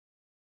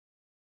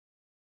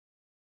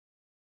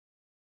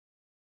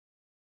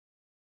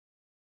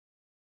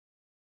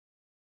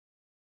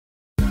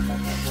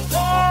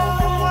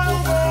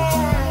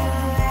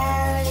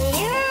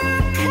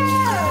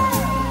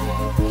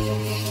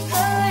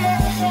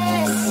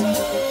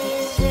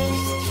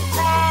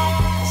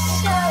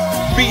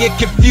Being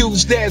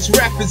confused as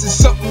rappers is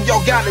something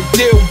y'all gotta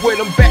deal with.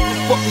 I'm back to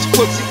fuck these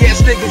pussy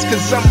ass niggas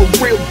cause I'm a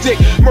real dick.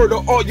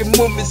 Murder all your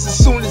movements as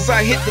soon as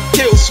I hit the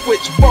kill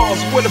switch. Bars,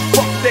 where the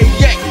fuck they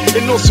at?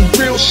 And on some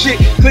real shit,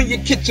 clean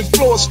your kitchen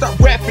floor, stop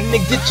rapping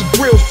and get your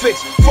grill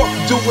fixed. Fuck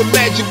doing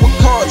magic with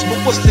cards, but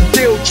what's the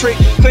deal trick?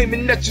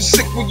 Claiming that you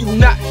sick when you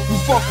not, you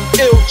far from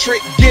ill trick.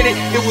 Get it?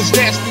 It was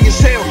nasty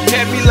as hell,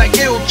 had me like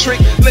ill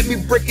trick. Let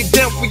me break it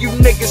down for you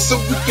niggas so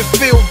you can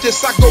feel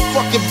this. I go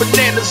fucking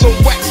bananas on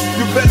wax,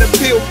 you better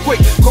peel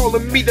quick.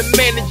 Calling me the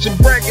manager,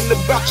 bragging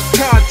about your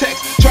contacts.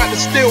 Try to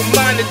steal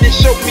mine and then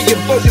show me a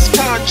bogus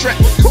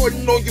contract.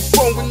 Recording on your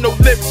phone with no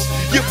lyrics,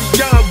 you're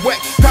beyond whack.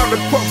 Powder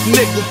puff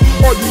nigga,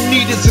 all you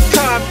need is a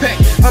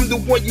compact. I'm the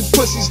one you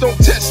pussies don't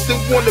test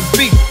and wanna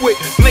beef with.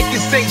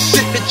 Blankets ain't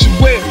shit that you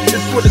wear,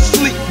 it's for to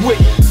sleep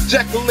with.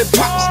 Jacqueline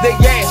pops they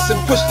ass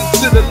and pushed it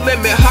to the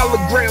limit.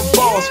 Hologram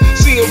balls,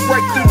 seeing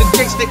right through the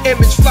gangsta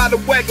image. Fly the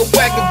wagger,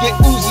 get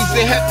Uzis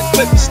and have the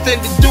clip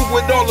extended. Do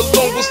it all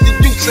alone, what's the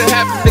use of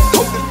having the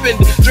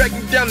co-defendant? Drag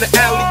you down the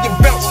alley and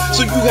bounce,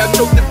 so you have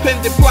no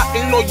dependent.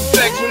 Plotting all you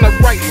facts when I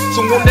write,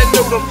 so on that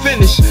note I'm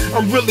finished.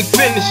 I'm really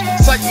finished.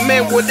 Psych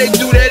man, where they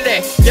do that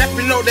at?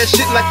 Yapping all that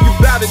shit like you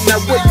bout it. Now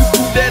where you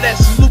do that at?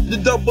 Salute the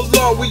double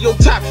R, we on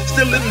top,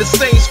 still in the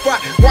same spot.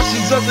 Watch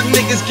these other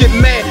niggas get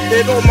mad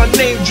at all my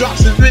name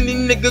drops. If any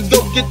nigga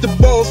go get the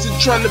balls and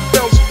trying to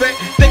bounce back,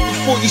 think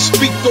before you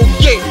speak, go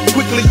get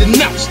quickly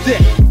denounce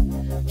that.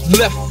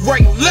 Left,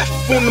 right, left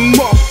on the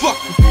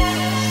motherfucker.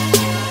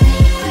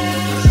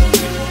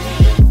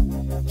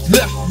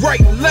 Left,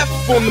 right,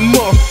 left on the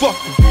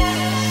motherfucker.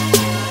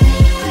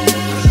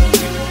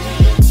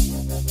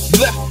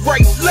 Left,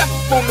 right,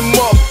 left on the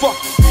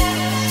motherfucker.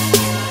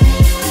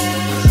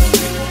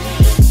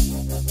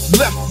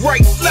 Left,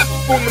 right,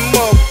 left on the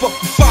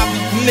motherfucker. Follow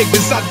you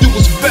niggas, I do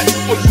what's best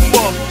for you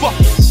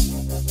motherfuckers.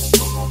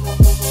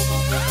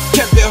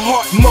 Kevin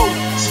Hart mode,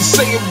 so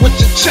say it with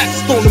your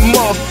chest on the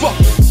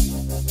motherfucker.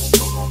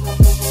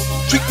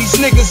 Treat these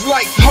niggas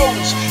like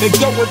hoes and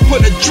go and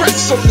put a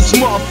dress on this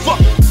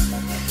motherfucker.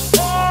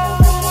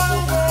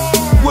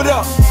 What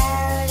up?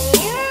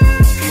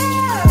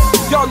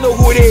 Y'all know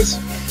who it is.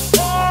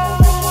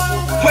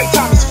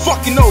 Playtime is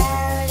fucking over.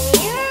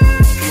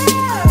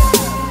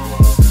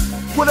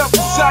 What up,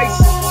 Precise?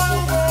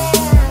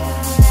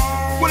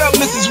 What up,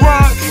 Mrs.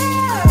 Rhymes?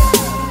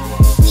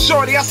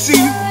 Shorty, I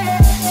see you.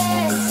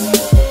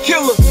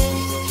 Killer.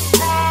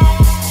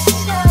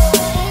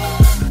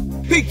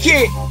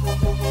 P-Kid.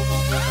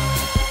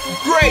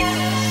 Great.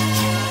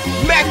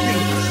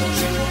 Immaculate.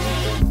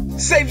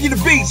 Save you the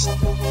beast.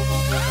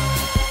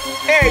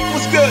 Hey,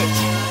 what's good?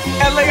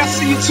 LA, I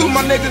see you too,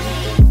 my nigga.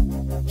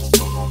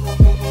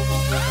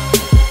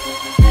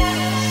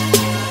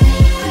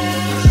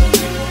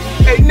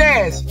 Hey,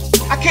 Naz,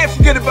 I can't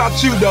forget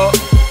about you, dog.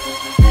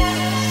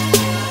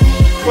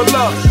 But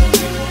love.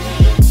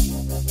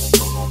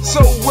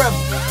 Soul Rebel.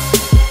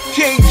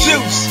 King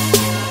Juice.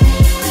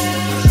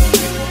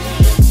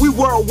 We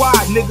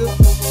worldwide, nigga.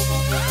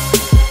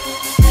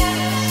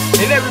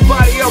 And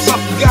everybody else I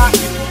forgot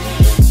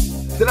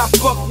that I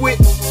fuck with.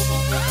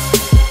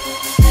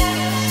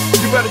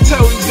 You better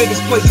tell these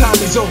niggas playtime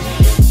is over.